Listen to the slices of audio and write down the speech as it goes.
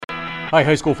Hi,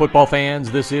 high school football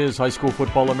fans. This is High School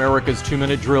Football America's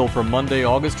 2-Minute Drill for Monday,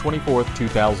 August 24th,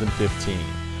 2015.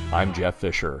 I'm Jeff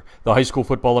Fisher. The High School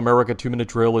Football America 2-Minute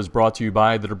Drill is brought to you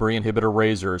by the Debris Inhibitor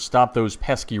Razor. Stop those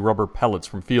pesky rubber pellets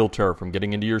from field turf from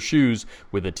getting into your shoes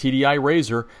with a TDI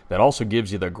razor that also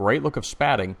gives you the great look of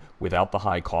spatting without the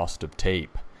high cost of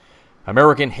tape.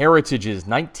 American Heritage's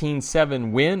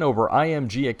 19-7 win over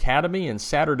IMG Academy in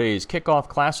Saturday's Kickoff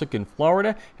Classic in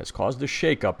Florida has caused a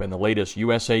shakeup in the latest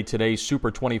USA Today Super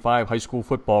 25 high school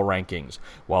football rankings.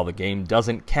 While the game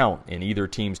doesn't count in either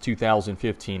team's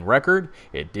 2015 record,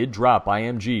 it did drop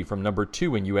IMG from number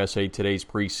 2 in USA Today's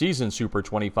preseason Super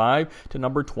 25 to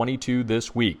number 22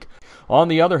 this week. On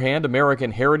the other hand, American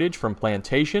Heritage from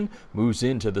Plantation moves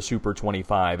into the Super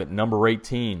 25 at number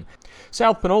 18.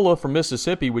 South Panola from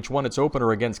Mississippi, which won its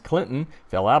opener against Clinton,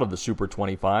 fell out of the Super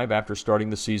 25 after starting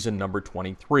the season number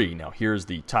 23. Now here's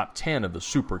the top 10 of the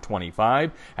Super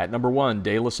 25. At number 1,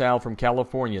 De La Salle from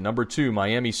California. Number 2,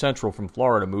 Miami Central from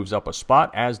Florida moves up a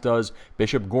spot, as does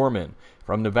Bishop Gorman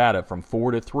from Nevada from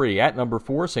 4 to 3. At number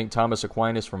 4, St. Thomas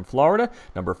Aquinas from Florida.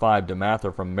 Number 5,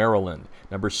 DeMatha from Maryland.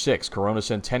 Number 6, Corona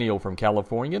Centennial from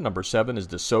California. Number 7 is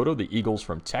DeSoto, the Eagles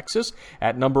from Texas.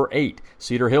 At number 8,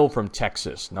 Cedar Hill from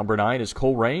Texas. Number 9 is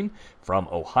Colerain from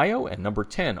Ohio. And number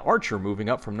 10, Archer, moving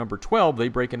up from number 12. They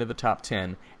break into the top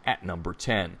 10 at number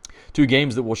 10. Two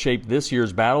games that will shape this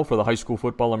year's battle for the High School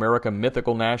Football America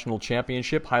Mythical National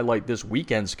Championship highlight this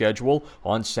weekend schedule.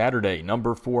 On Saturday,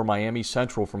 number 4 Miami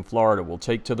Central from Florida will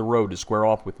take to the road to square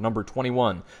off with number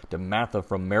 21 DeMatha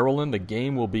from Maryland. The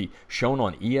game will be shown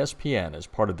on ESPN as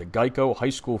part of the Geico High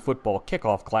School Football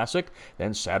Kickoff Classic.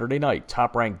 Then Saturday night,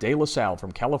 top-ranked De La Salle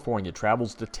from California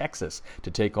travels to Texas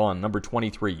to take on number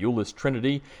 23 Euless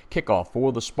Trinity. Kickoff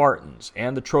for the Spartans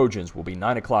and the Trojans will be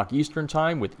 9 o'clock Eastern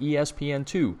Time with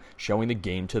ESPN2 showing the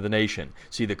game to the nation.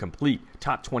 See the complete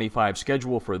top 25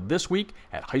 schedule for this week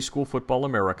at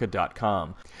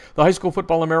highschoolfootballamerica.com. The High School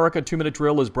Football America 2-Minute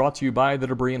Drill is brought to you by the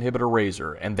Debris Inhibitor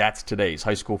Razor, and that's today's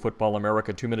High School Football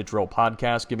America 2-Minute Drill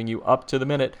podcast, giving you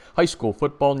up-to-the-minute high school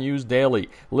football news daily.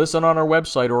 Listen on our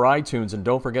website or iTunes, and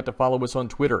don't forget to follow us on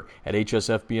Twitter at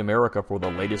HSFB America for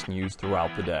the latest news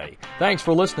throughout the day. Thanks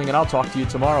for listening, and I'll talk to you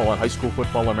tomorrow on High School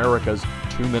Football America's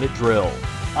 2-Minute Drill.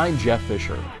 I'm Jeff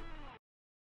Fisher.